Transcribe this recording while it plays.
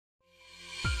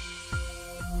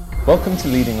Welcome to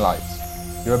Leading Lights.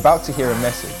 You're about to hear a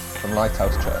message from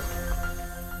Lighthouse Church.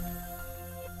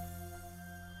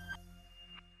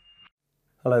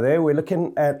 Hello there. We're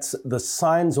looking at the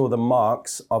signs or the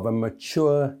marks of a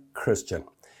mature Christian.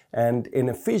 And in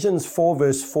Ephesians 4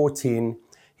 verse 14,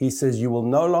 he says, "You will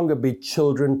no longer be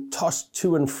children tossed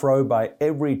to and fro by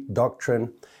every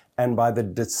doctrine and by the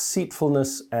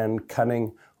deceitfulness and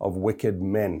cunning of wicked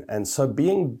men." And so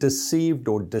being deceived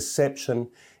or deception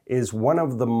is one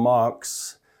of the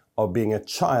marks of being a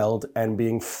child, and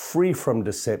being free from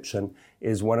deception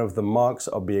is one of the marks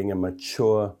of being a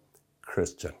mature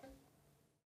Christian.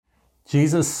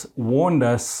 Jesus warned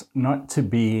us not to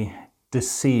be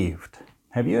deceived.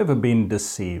 Have you ever been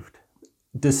deceived?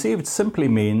 Deceived simply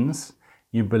means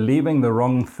you're believing the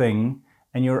wrong thing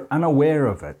and you're unaware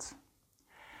of it.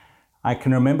 I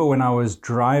can remember when I was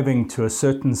driving to a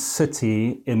certain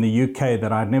city in the UK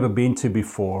that I'd never been to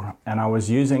before, and I was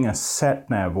using a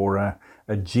sat-nav or a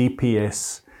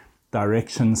GPS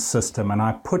direction system, and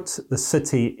I put the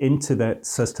city into that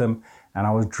system, and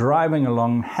I was driving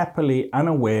along happily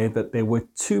unaware that there were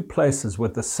two places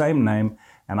with the same name,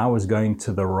 and I was going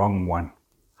to the wrong one,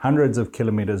 hundreds of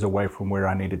kilometers away from where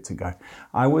I needed to go.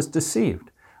 I was deceived.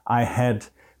 I had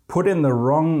put in the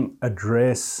wrong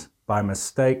address by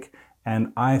mistake,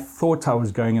 and I thought I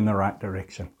was going in the right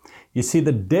direction. You see,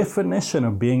 the definition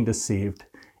of being deceived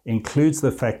includes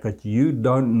the fact that you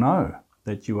don't know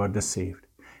that you are deceived.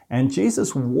 And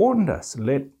Jesus warned us,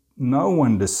 let no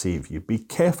one deceive you. Be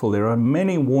careful. There are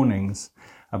many warnings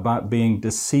about being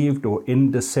deceived or in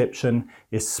deception,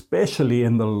 especially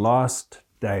in the last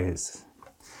days.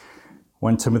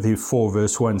 1 Timothy 4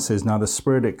 verse 1 says, "Now the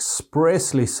Spirit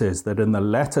expressly says that in the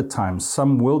latter times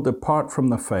some will depart from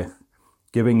the faith,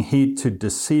 giving heed to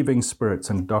deceiving spirits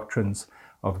and doctrines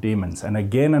of demons." And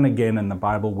again in the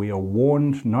Bible, we are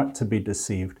warned not to be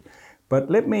deceived.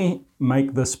 But let me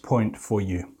make this point for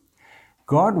you.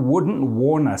 God wouldn't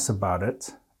warn us about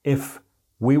it if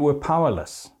we were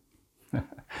powerless.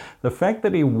 The fact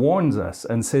that he warns us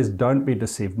and says don't be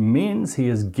deceived means he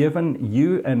has given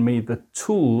you and me the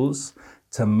tools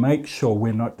to make sure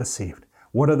we're not deceived.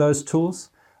 What are those tools?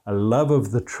 A love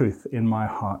of the truth in my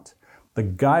heart. The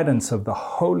guidance of the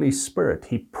Holy Spirit.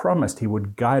 He promised he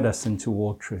would guide us into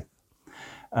all truth.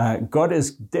 God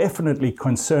is definitely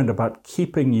concerned about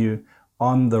keeping you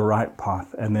on the right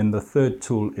path. And then the third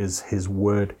tool is his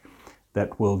word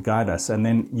that will guide us. And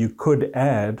then you could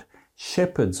add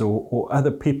shepherds or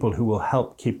other people who will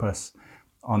help keep us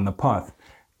on the path.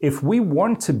 If we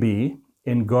want to be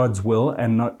in God's will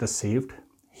and not deceived,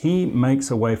 he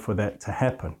makes a way for that to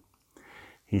happen.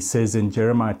 He says in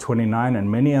Jeremiah 29 and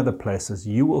many other places,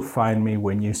 "You will find me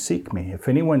when you seek me. If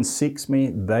anyone seeks me,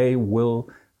 they will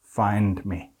find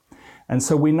me." And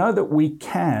so we know that we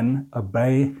can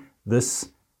obey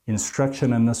this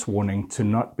instruction and this warning to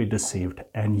not be deceived.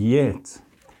 And yet,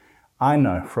 I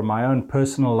know from my own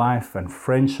personal life and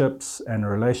friendships and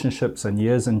relationships and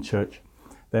years in church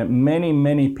that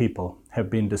many people have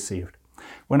been deceived.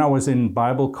 When I was in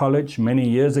Bible college many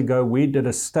years ago, we did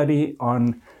a study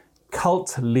on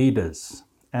cult leaders.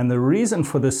 And the reason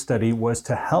for this study was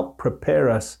to help prepare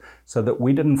us so that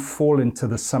we didn't fall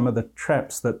into some of the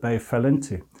traps that they fell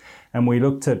into. And we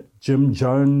looked at Jim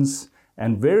Jones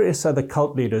and various other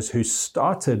cult leaders who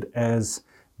started as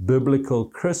biblical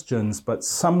Christians, but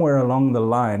somewhere along the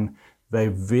line, they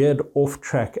veered off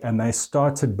track and they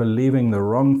started believing the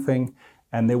wrong thing.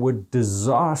 And there were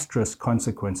disastrous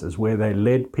consequences where they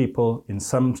led people, in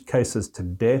some cases, to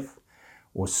death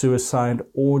or suicide,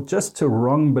 or just to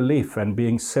wrong belief and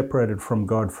being separated from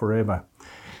God forever.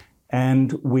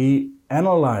 And we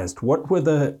analyzed what were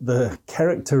the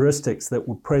characteristics that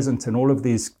were present in all of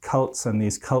these cults and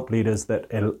these cult leaders that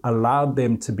allowed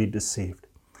them to be deceived.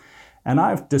 And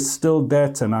I've distilled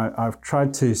that, and I've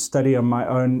tried to study on my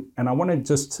own, and I want to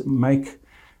just make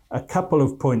a couple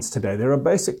of points today. There are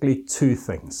basically two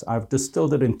things. I've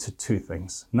distilled it into two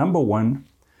things. Number one,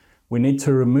 we need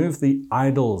to remove the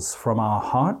idols from our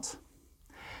heart.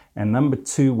 And number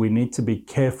two, we need to be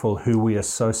careful who we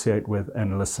associate with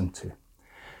and listen to.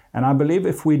 And I believe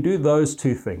if we do those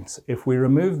two things, if we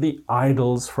remove the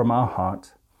idols from our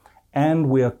heart and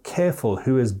we are careful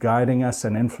who is guiding us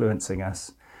and influencing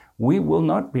us, we will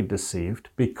not be deceived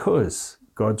because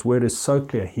God's word is so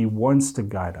clear. He wants to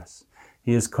guide us.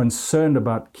 He is concerned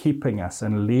about keeping us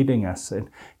and leading us. And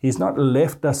he's not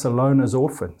left us alone as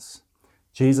orphans.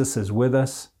 Jesus is with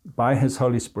us by his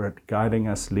Holy Spirit, guiding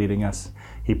us, leading us.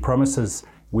 He promises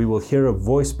we will hear a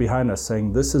voice behind us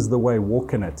saying, "This is the way,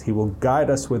 walk in it." He will guide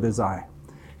us with his eye.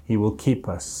 He will keep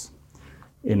us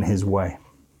in his way.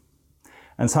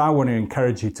 And so I want to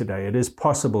encourage you today. It is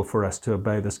possible for us to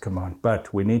obey this command,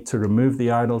 but we need to remove the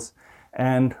idols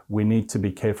and we need to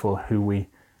be careful who we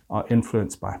are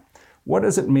influenced by. What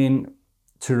does it mean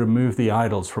to remove the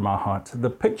idols from our heart? The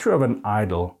picture of an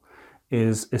idol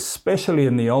is, especially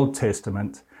in the Old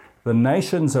Testament, the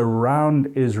nations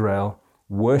around Israel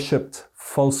worshipped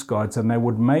false gods, and they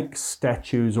would make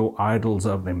statues or idols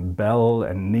of them, Bel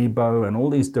and Nebo and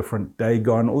all these different,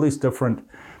 Dagon, all these different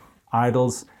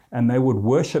idols, and they would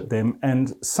worship them.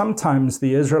 And sometimes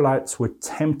the Israelites were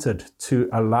tempted to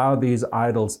allow these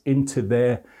idols into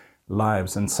their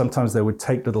lives, and sometimes they would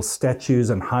take little statues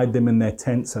and hide them in their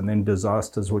tents, and then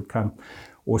disasters would come.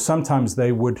 Or sometimes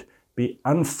they would be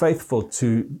unfaithful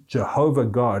to Jehovah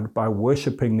God by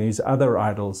worshiping these other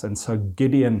idols. And so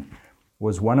Gideon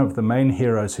was one of the main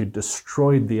heroes who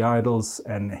destroyed the idols,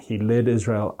 and he led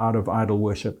Israel out of idol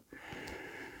worship.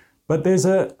 But there's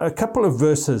a couple of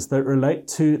verses that relate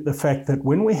to the fact that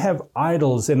when we have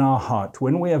idols in our heart,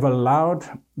 when we have allowed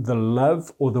the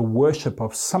love or the worship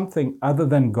of something other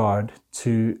than God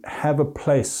to have a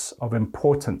place of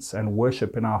importance and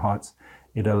worship in our hearts,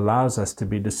 it allows us to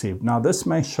be deceived. Now, this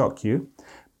may shock you,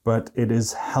 but it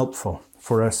is helpful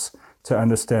for us to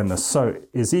understand this. So,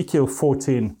 Ezekiel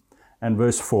 14 and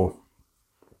verse 4,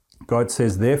 God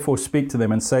says, "Therefore speak to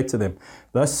them and say to them,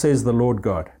 thus says the Lord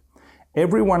God,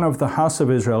 every one of the house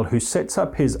of Israel who sets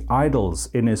up his idols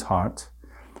in his heart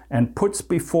and puts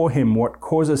before him what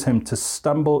causes him to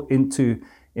stumble into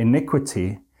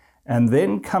iniquity, and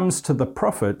then comes to the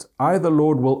prophet, I, the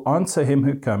Lord, will answer him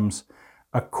who comes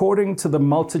according to the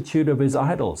multitude of his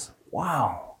idols."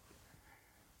 Wow.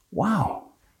 Wow.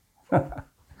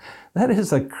 That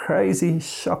is a crazy,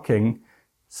 shocking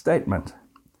statement.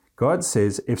 God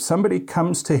says if somebody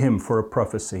comes to him for a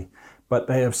prophecy, but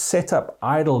they have set up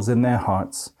idols in their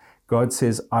hearts, God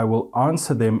says, I will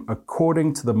answer them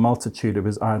according to the multitude of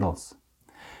his idols.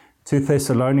 2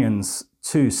 Thessalonians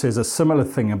 2 says a similar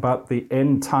thing about the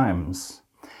end times.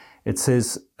 It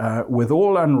says, with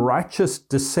all unrighteous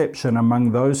deception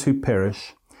among those who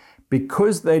perish,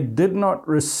 because they did not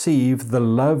receive the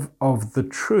love of the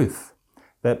truth,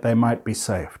 that they might be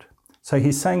saved. So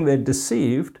he's saying they're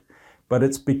deceived, but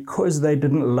it's because they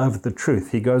didn't love the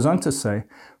truth. He goes on to say,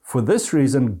 for this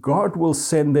reason, God will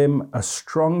send them a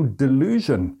strong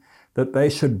delusion that they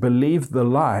should believe the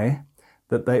lie,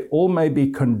 that they all may be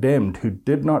condemned who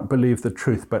did not believe the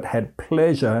truth, but had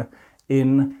pleasure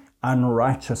in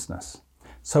unrighteousness.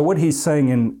 So what he's saying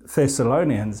in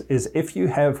Thessalonians is if you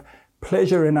have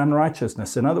pleasure in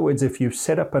unrighteousness, in other words, if you've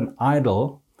set up an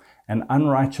idol, an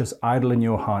unrighteous idol in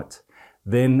your heart,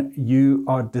 then you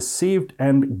are deceived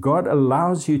and God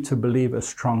allows you to believe a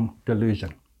strong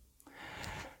delusion.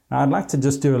 Now, I'd like to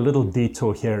just do a little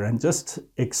detour here and just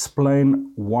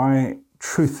explain why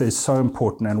truth is so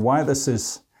important and why this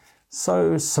is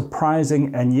so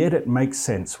surprising, and yet it makes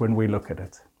sense when we look at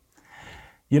it.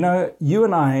 You know, you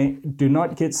and I do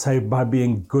not get saved by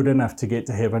being good enough to get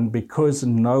to heaven, because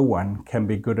no one can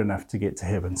be good enough to get to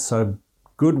heaven. So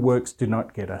good works do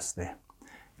not get us there.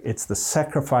 It's the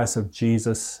sacrifice of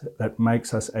Jesus that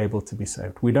makes us able to be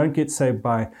saved. We don't get saved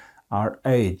by our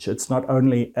age. It's not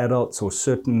only adults or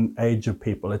certain age of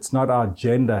people. It's not our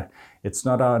gender. It's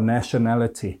not our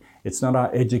nationality. It's not our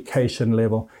education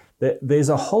level. There's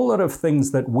a whole lot of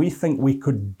things that we think we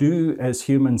could do as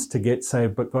humans to get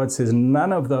saved, but God says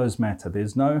none of those matter.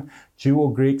 There's no Jew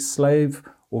or Greek, slave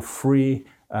or free,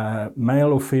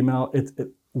 male or female.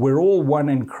 We're all one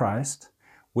in Christ.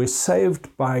 We're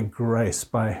saved by grace,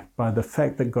 by the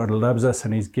fact that God loves us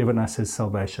and He's given us His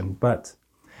salvation. But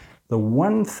the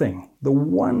one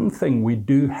thing we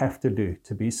do have to do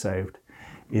to be saved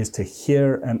is to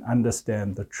hear and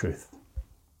understand the truth.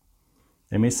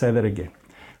 Let me say that again.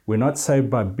 We're not saved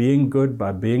by being good,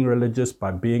 by being religious,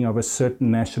 by being of a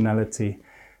certain nationality,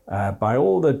 by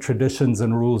all the traditions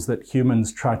and rules that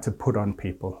humans try to put on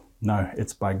people. No,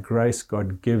 it's by grace.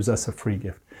 God gives us a free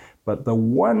gift. But the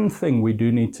one thing we do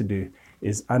need to do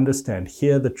is understand,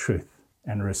 hear the truth,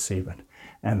 and receive it.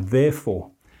 And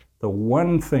therefore, the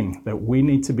one thing that we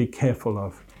need to be careful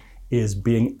of is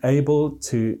being able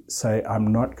to say,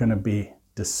 I'm not going to be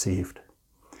deceived.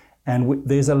 And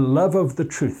there's a love of the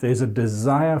truth. There's a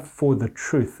desire for the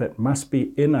truth that must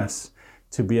be in us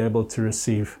to be able to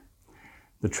receive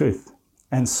the truth.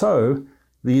 And so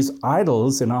these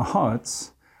idols in our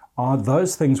hearts are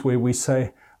those things where we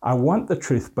say, I want the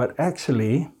truth, but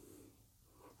actually,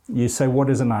 you say, what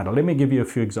is an idol? Let me give you a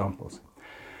few examples.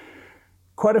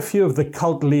 Quite a few of the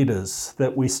cult leaders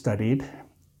that we studied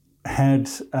had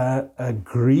a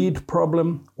greed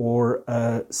problem or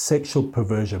a sexual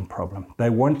perversion problem. They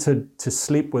wanted to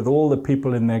sleep with all the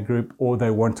people in their group, or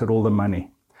they wanted all the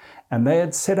money. and they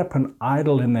had set up an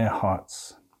idol in their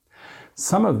hearts.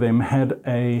 Some of them had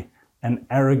an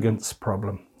arrogance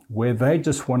problem, where they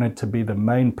just wanted to be the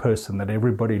main person that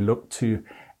everybody looked to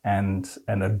and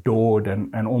adored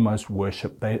and almost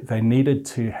worshipped. They needed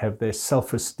to have their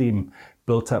self-esteem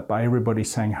built up by everybody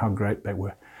saying how great they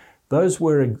were. Those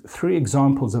were 3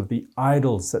 examples of the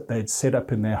idols that they'd set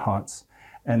up in their hearts.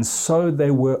 And so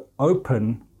they were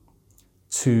open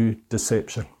to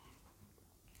deception.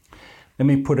 Let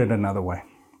me put it another way.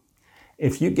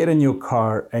 If you get in your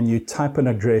car and you type an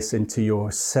address into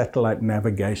your satellite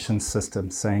navigation system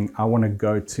saying, I want to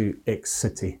go to X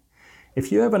city.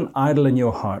 If you have an idol in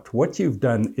your heart, what you've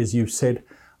done is you've said,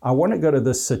 I want to go to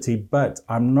this city, but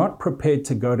I'm not prepared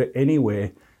to go to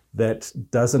anywhere that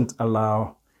doesn't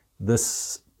allow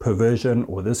this perversion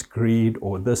or this greed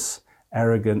or this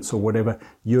arrogance or whatever.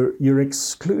 You're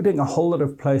excluding a whole lot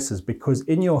of places because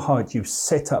in your heart you've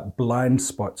set up blind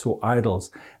spots or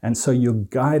idols, and so you're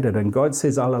guided, and God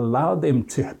says, I'll allow them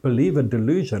to believe a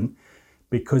delusion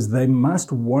because they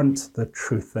must want the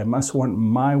truth. They must want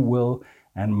my will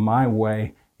and my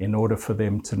way in order for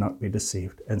them to not be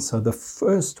deceived. And so the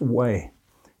first way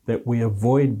that we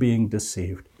avoid being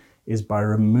deceived is by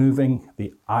removing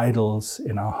the idols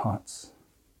in our hearts.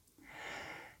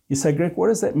 You say, Greg, what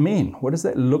does that mean? What does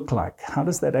that look like? How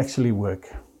does that actually work?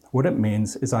 What it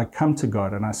means is I come to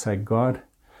God and I say, God,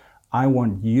 I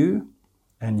want you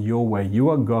and your way. You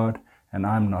are God and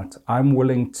I'm not. I'm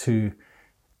willing to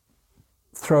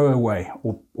throw away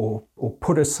or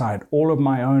put aside all of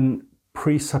my own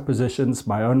presuppositions,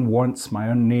 my own wants, my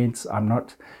own needs. I'm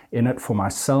not in it for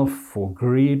myself, for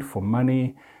greed, for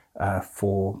money,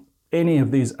 for any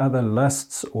of these other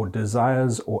lusts or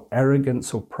desires or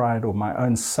arrogance or pride or my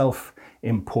own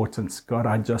self-importance. God,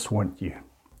 I just want you.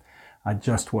 I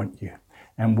just want you.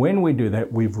 And when we do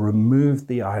that, we've removed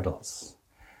the idols.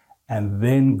 And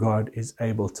then God is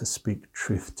able to speak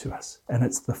truth to us. And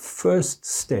it's the first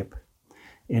step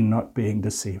in not being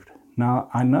deceived. Now,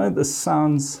 I know this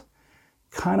sounds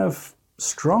kind of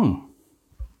strong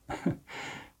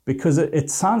because it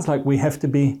sounds like we have to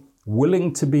be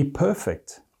willing to be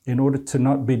perfect in order to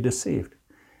not be deceived.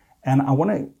 And I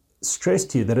want to stress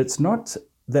to you that it's not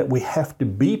that we have to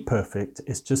be perfect,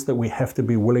 it's just that we have to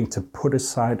be willing to put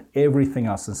aside everything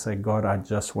else and say, God, I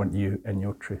just want you and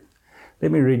your truth.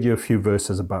 Let me read you a few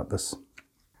verses about this.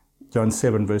 John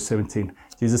 7, verse 17.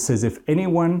 Jesus says, if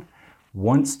anyone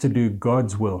wants to do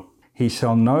God's will, he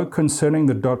shall know concerning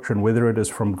the doctrine whether it is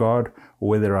from God or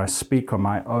whether I speak on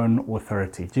my own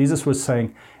authority. Jesus was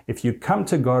saying, if you come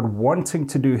to God wanting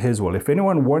to do his will, if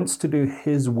anyone wants to do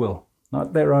his will,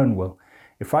 not their own will,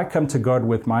 if I come to God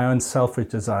with my own selfish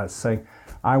desires, saying,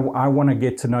 I want to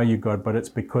get to know you, God, but it's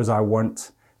because I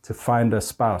want to find a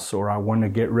spouse, or I want to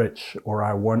get rich, or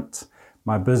I want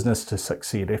my business to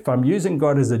succeed. If I'm using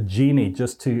God as a genie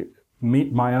just to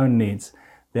meet my own needs,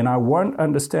 then I won't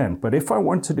understand. But if I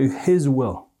want to do his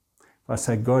will, if I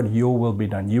say, God, your will be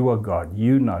done. You are God.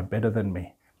 You know better than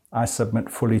me. I submit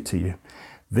fully to you.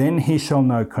 Then he shall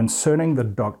know concerning the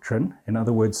doctrine, in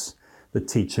other words, the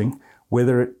teaching,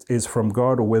 whether it is from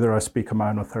God or whether I speak on my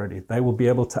own authority. They will be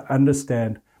able to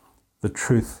understand the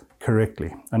truth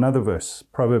correctly. Another verse,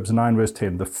 Proverbs 9, verse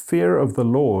 10. The fear of the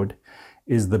Lord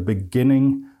is the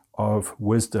beginning of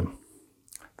wisdom.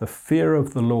 The fear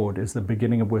of the Lord is the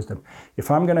beginning of wisdom.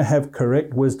 If I'm going to have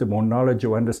correct wisdom or knowledge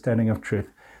or understanding of truth,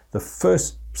 the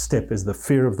first step is the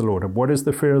fear of the Lord. And what is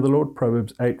the fear of the Lord?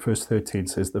 Proverbs 8, verse 13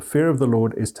 says, the fear of the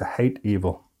Lord is to hate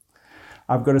evil.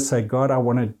 I've got to say, God, I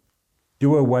want to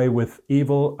do away with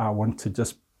evil. I want to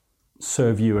just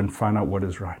serve you and find out what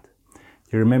is right.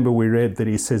 You remember we read that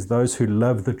he says, those who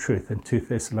love the truth in 2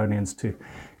 Thessalonians 2.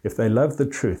 If they love the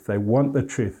truth, they want the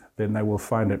truth, then they will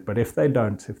find it. But if they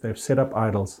don't, if they've set up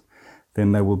idols,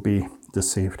 then they will be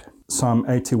deceived. Psalm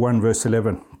 81, verse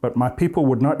 11. But my people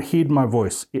would not heed my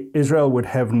voice. Israel would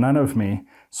have none of me,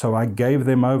 so I gave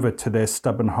them over to their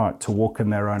stubborn heart to walk in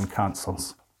their own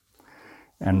counsels.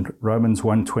 And Romans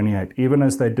 1:28. Even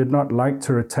as they did not like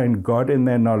to retain God in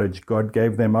their knowledge, God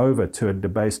gave them over to a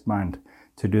debased mind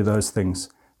to do those things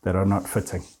that are not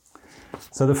fitting.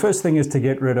 So the first thing is to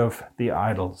get rid of the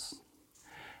idols.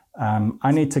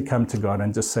 I need to come to God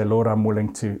and just say, Lord, I'm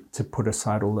willing to put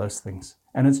aside all those things.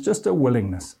 And it's just a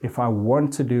willingness. If I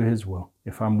want to do his will,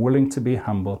 if I'm willing to be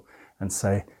humble and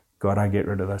say, God, I get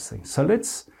rid of those things. So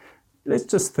let's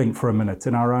just think for a minute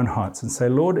in our own hearts and say,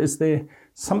 Lord, is there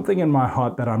something in my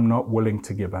heart that I'm not willing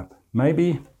to give up?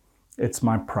 Maybe it's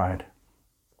my pride.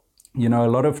 You know,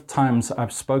 a lot of times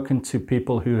I've spoken to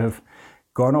people who have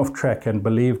gone off track and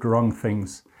believed wrong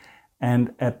things.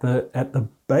 And at the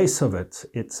base of it,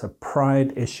 it's a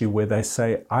pride issue where they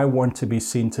say, I want to be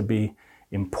seen to be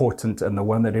important and the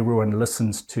one that everyone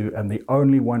listens to and the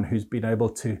only one who's been able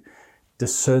to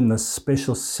discern this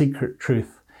special secret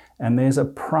truth. And there's a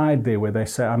pride there where they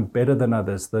say, I'm better than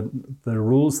others. The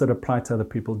rules that apply to other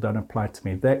people don't apply to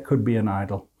me. That could be an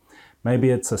idol. Maybe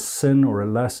it's a sin or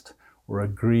a lust or a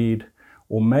greed,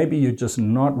 or maybe you're just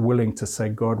not willing to say,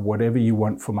 God, whatever you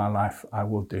want for my life, I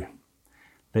will do.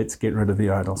 Let's get rid of the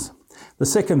idols. The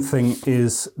second thing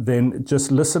is then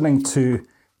just listening to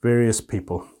various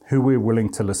people who we're willing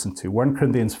to listen to. 1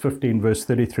 Corinthians 15 verse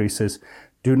 33 says,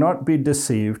 do not be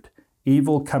deceived.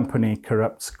 Evil company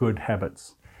corrupts good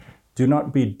habits. Do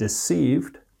not be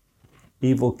deceived.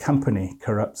 Evil company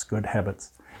corrupts good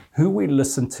habits. Who we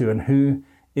listen to and who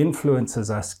influences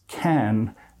us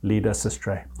can lead us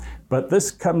astray. But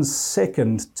this comes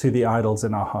second to the idols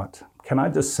in our heart. Can I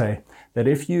just say that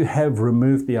if you have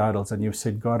removed the idols and you've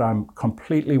said, God, I'm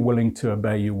completely willing to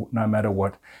obey you no matter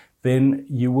what, then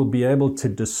you will be able to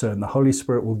discern. The Holy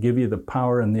Spirit will give you the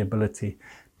power and the ability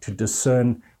to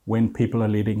discern when people are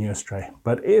leading you astray.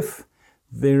 But if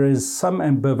there is some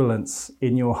ambivalence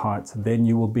in your heart, then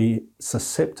you will be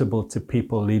susceptible to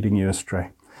people leading you astray.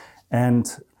 And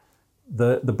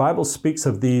the Bible speaks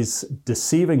of these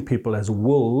deceiving people as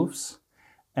wolves,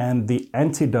 and the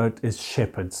antidote is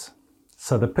shepherds.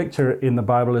 So the picture in the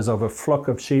Bible is of a flock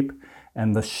of sheep,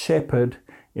 and the shepherd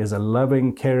is a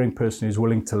loving, caring person who's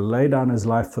willing to lay down his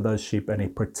life for those sheep, and he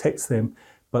protects them.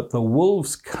 But the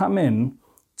wolves come in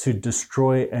to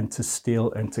destroy and to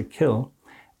steal and to kill,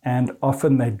 and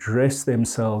often they dress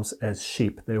themselves as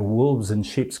sheep. They're wolves in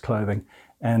sheep's clothing.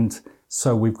 And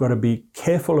so we've got to be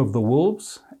careful of the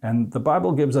wolves, and the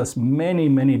Bible gives us many,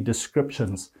 many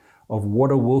descriptions of what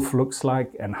a wolf looks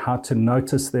like and how to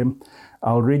notice them.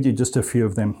 I'll read you just a few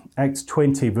of them. Acts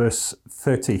 20 verse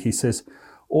 30, he says,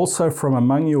 also from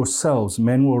among yourselves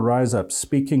men will rise up,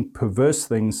 speaking perverse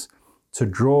things to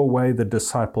draw away the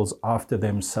disciples after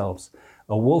themselves.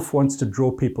 A wolf wants to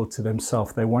draw people to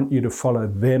themselves. They want you to follow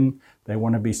them. They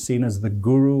want to be seen as the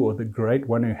guru or the great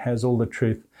one who has all the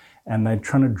truth. And they're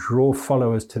trying to draw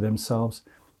followers to themselves.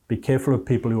 Be careful of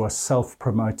people who are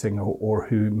self-promoting or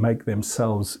who make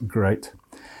themselves great.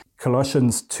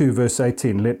 Colossians 2 verse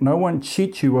 18, let no one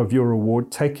cheat you of your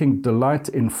reward, taking delight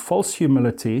in false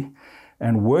humility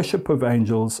and worship of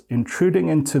angels, intruding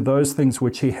into those things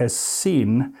which he has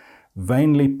seen,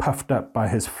 vainly puffed up by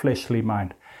his fleshly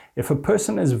mind. If a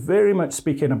person is very much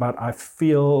speaking about, I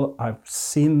feel, I've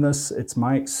seen this, it's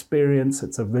my experience,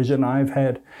 it's a vision I've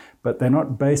had, but they're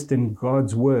not based in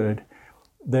God's word,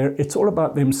 it's all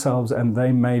about themselves, and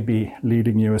they may be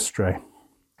leading you astray.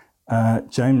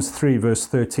 James 3 verse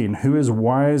 13, who is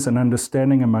wise and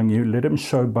understanding among you? Let him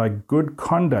show by good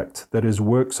conduct that his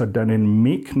works are done in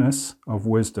meekness of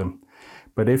wisdom.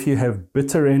 But if you have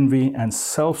bitter envy and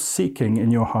self-seeking in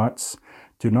your hearts,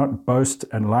 do not boast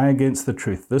and lie against the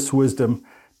truth. This wisdom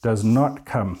does not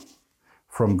come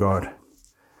from God,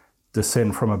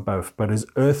 descend from above, but is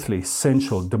earthly,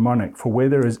 sensual, demonic. For where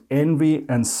there is envy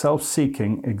and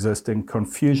self-seeking existing,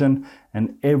 confusion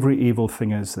and every evil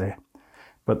thing is there.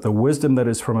 But the wisdom that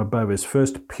is from above is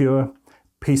first pure,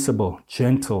 peaceable,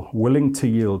 gentle, willing to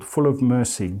yield, full of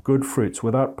mercy, good fruits,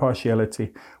 without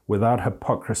partiality, without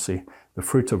hypocrisy. The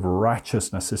fruit of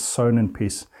righteousness is sown in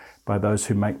peace by those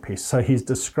who make peace. So he's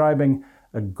describing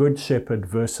a good shepherd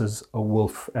versus a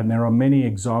wolf. And there are many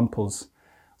examples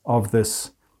of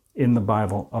this in the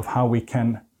Bible, of how we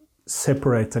can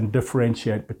separate and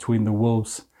differentiate between the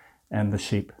wolves and the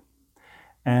sheep.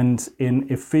 And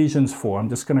in Ephesians 4, I'm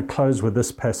just going to close with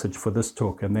this passage for this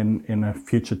talk, and then in a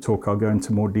future talk I'll go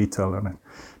into more detail on it.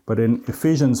 But in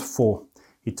Ephesians 4,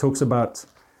 he talks about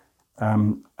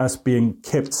us being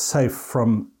kept safe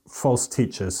from false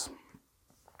teachers.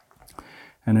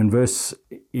 And in verse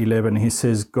 11, he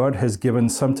says, God has given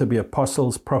some to be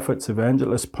apostles, prophets,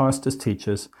 evangelists, pastors,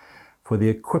 teachers, for the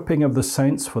equipping of the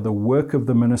saints, for the work of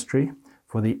the ministry,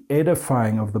 for the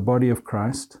edifying of the body of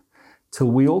Christ, till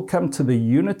we all come to the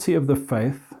unity of the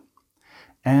faith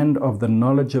and of the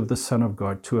knowledge of the Son of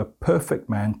God, to a perfect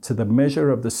man, to the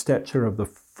measure of the stature of the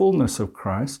fullness of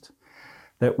Christ,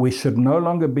 that we should no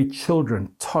longer be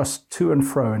children, tossed to and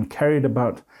fro and carried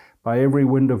about by every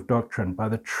wind of doctrine, by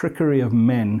the trickery of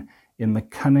men in the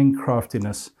cunning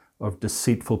craftiness of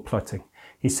deceitful plotting.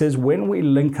 He says, when we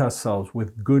link ourselves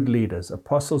with good leaders,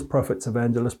 apostles, prophets,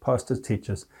 evangelists, pastors,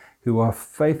 teachers, who are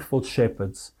faithful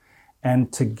shepherds,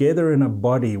 and together in a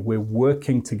body, we're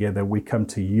working together, we come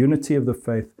to unity of the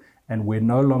faith, and we're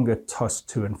no longer tossed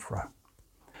to and fro.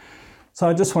 So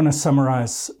I just want to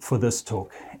summarize for this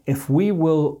talk. If we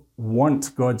will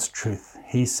want God's truth,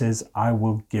 he says, I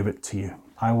will give it to you.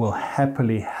 I will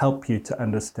happily help you to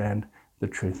understand the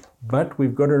truth. But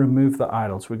we've got to remove the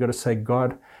idols. We've got to say,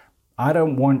 God, I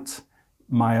don't want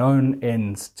my own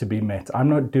ends to be met. I'm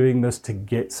not doing this to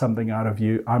get something out of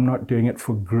you. I'm not doing it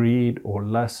for greed or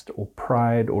lust or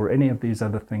pride or any of these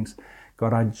other things.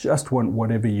 God, I just want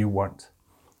whatever you want.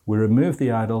 We remove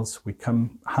the idols. We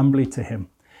come humbly to him.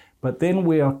 But then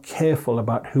we are careful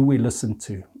about who we listen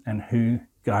to and who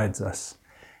guides us.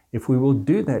 If we will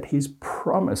do that, he's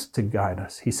promised to guide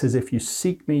us. He says, if you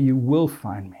seek me, you will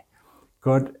find me.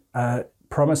 God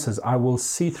promises, I will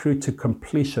see through to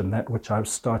completion that which I've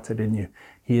started in you.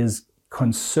 He is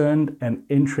concerned and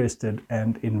interested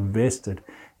and invested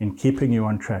in keeping you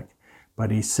on track.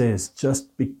 But he says,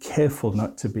 just be careful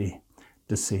not to be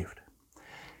deceived.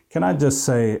 Can I just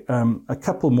say a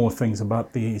couple more things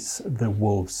about the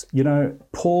wolves? You know,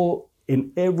 Paul,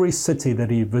 in every city that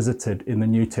he visited in the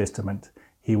New Testament,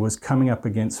 he was coming up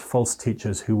against false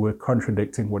teachers who were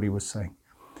contradicting what he was saying.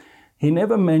 He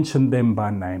never mentioned them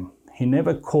by name. He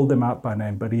never called them out by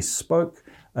name, but he spoke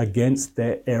against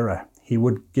their error. He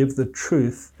would give the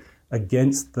truth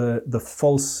against the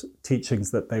false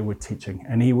teachings that they were teaching.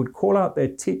 And he would call out their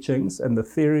teachings and the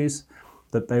theories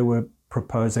that they were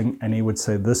proposing, and he would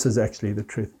say, this is actually the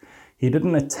truth. He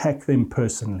didn't attack them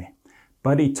personally,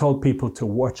 but he told people to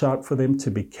watch out for them,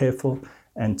 to be careful,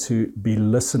 and to be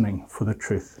listening for the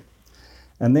truth.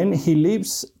 And then he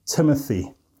leaves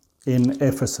Timothy in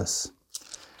Ephesus.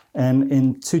 And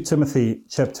in 2 Timothy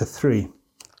chapter 3,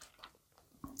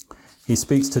 he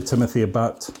speaks to Timothy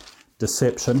about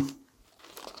deception.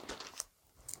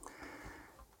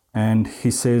 And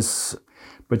he says,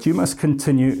 but you must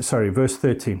continue, verse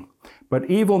 13. But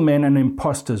evil men and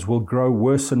impostors will grow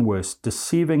worse and worse,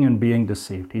 deceiving and being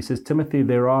deceived. He says, Timothy,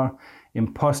 there are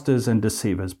impostors and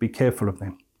deceivers. Be careful of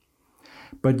them.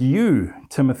 But you,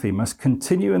 Timothy, must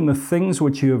continue in the things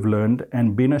which you have learned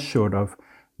and been assured of,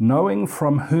 knowing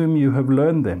from whom you have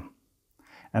learned them,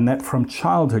 and that from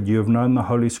childhood you have known the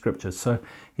Holy Scriptures. So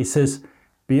he says,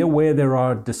 be aware there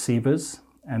are deceivers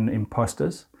and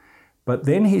impostors. But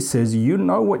then he says, you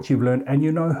know what you've learned and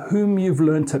you know whom you've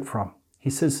learned it from. He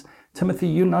says, Timothy,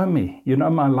 you know me. You know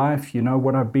my life. You know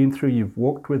what I've been through. You've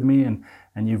walked with me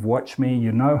and you've watched me.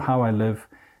 You know how I live.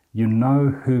 You know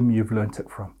whom you've learnt it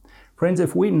from. Friends,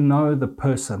 if we know the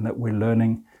person that we're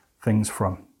learning things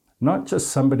from, not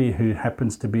just somebody who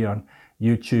happens to be on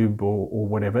YouTube or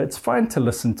whatever, it's fine to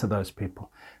listen to those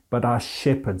people. But our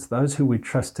shepherds, those who we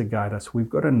trust to guide us, we've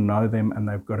got to know them and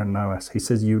they've got to know us. He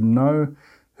says, you know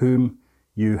whom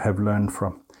you have learned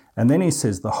from. And then he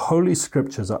says, the Holy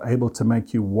Scriptures are able to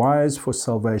make you wise for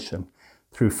salvation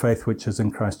through faith which is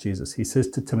in Christ Jesus. He says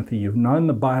to Timothy, you've known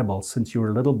the Bible since you were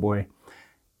a little boy,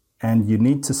 and you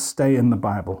need to stay in the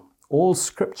Bible. All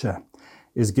Scripture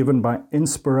is given by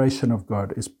inspiration of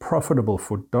God, is profitable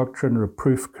for doctrine,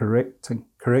 reproof,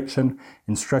 correction,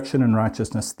 instruction in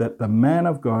righteousness, that the man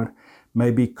of God may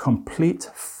be complete,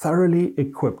 thoroughly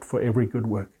equipped for every good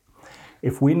work.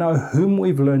 If we know whom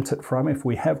we've learnt it from, if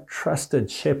we have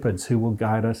trusted shepherds who will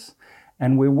guide us,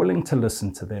 and we're willing to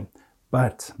listen to them,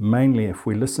 but mainly if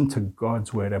we listen to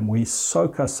God's word and we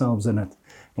soak ourselves in it,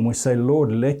 and we say,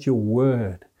 Lord, let your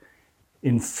word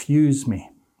infuse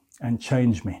me and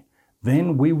change me,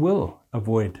 then we will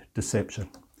avoid deception.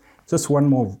 Just one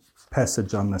more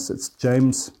passage on this. It's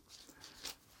James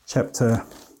chapter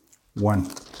 1.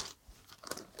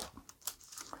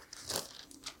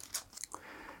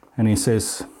 And he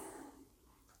says,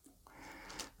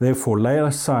 therefore lay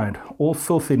aside all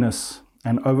filthiness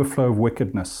and overflow of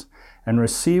wickedness, and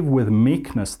receive with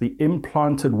meekness the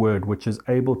implanted word which is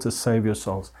able to save your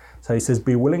souls. So he says,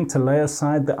 be willing to lay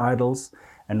aside the idols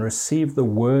and receive the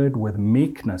word with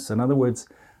meekness. In other words,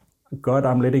 God,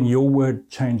 I'm letting your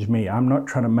word change me. I'm not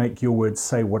trying to make your word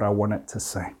say what I want it to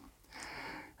say.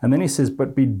 And then he says,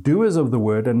 but be doers of the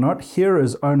word and not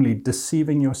hearers only,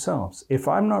 deceiving yourselves. If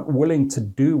I'm not willing to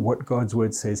do what God's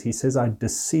word says, he says, I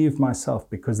deceive myself,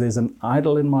 because there's an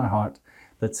idol in my heart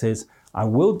that says, I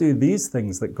will do these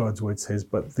things that God's word says,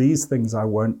 but these things I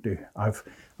won't do. I've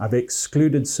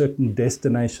excluded certain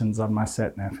destinations on my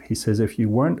sat-nav. He says, if you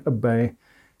won't obey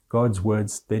God's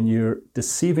words, then you're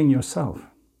deceiving yourself.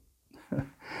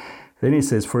 Then he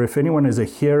says, for if anyone is a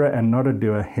hearer and not a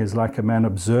doer, he is like a man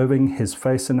observing his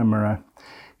face in a mirror.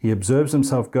 He observes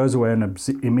himself, goes away, and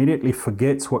immediately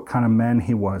forgets what kind of man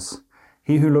he was.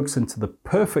 He who looks into the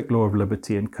perfect law of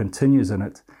liberty and continues in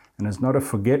it, and is not a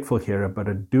forgetful hearer, but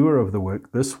a doer of the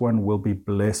work, this one will be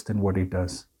blessed in what he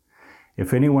does.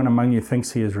 If anyone among you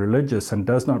thinks he is religious and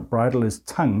does not bridle his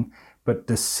tongue, but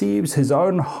deceives his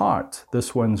own heart,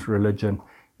 this one's religion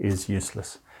is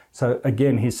useless. So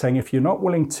again, he's saying if you're not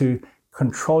willing to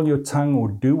control your tongue or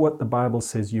do what the Bible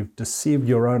says, you've deceived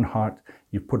your own heart,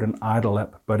 you put an idol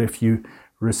up. But if you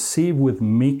receive with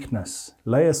meekness,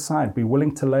 lay aside, be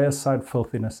willing to lay aside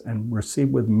filthiness and receive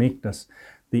with meekness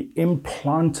the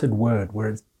implanted word where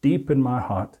it's deep in my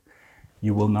heart,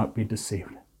 you will not be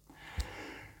deceived.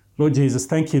 Lord Jesus,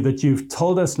 thank you that you've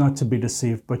told us not to be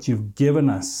deceived, but you've given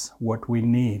us what we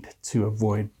need to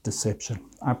avoid deception.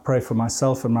 I pray for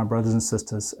myself and my brothers and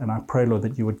sisters, and I pray, Lord,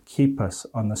 that you would keep us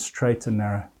on the straight and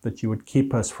narrow, that you would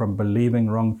keep us from believing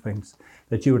wrong things,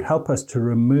 that you would help us to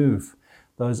remove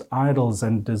those idols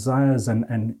and desires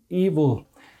and evil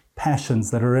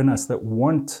passions that are in us that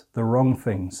want the wrong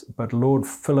things. But Lord,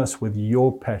 fill us with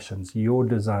your passions, your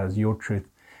desires, your truth.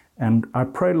 And I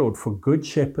pray, Lord, for good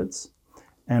shepherds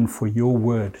and for your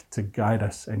word to guide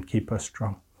us and keep us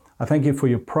strong. I thank you for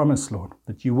your promise, Lord,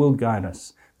 that you will guide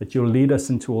us, that you'll lead us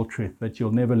into all truth, that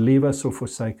you'll never leave us or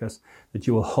forsake us, that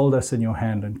you will hold us in your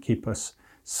hand and keep us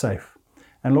safe.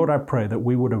 And Lord, I pray that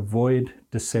we would avoid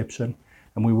deception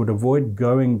and we would avoid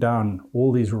going down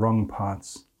all these wrong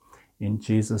paths. In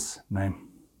Jesus' name,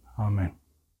 amen.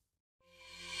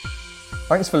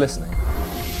 Thanks for listening.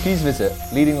 Please visit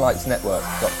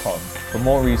leadinglightsnetwork.com for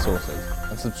more resources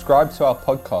and subscribe to our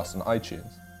podcast on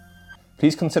iTunes.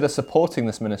 Please consider supporting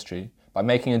this ministry by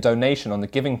making a donation on the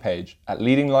giving page at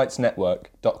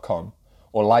leadinglightsnetwork.com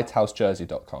or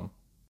lighthousejersey.com.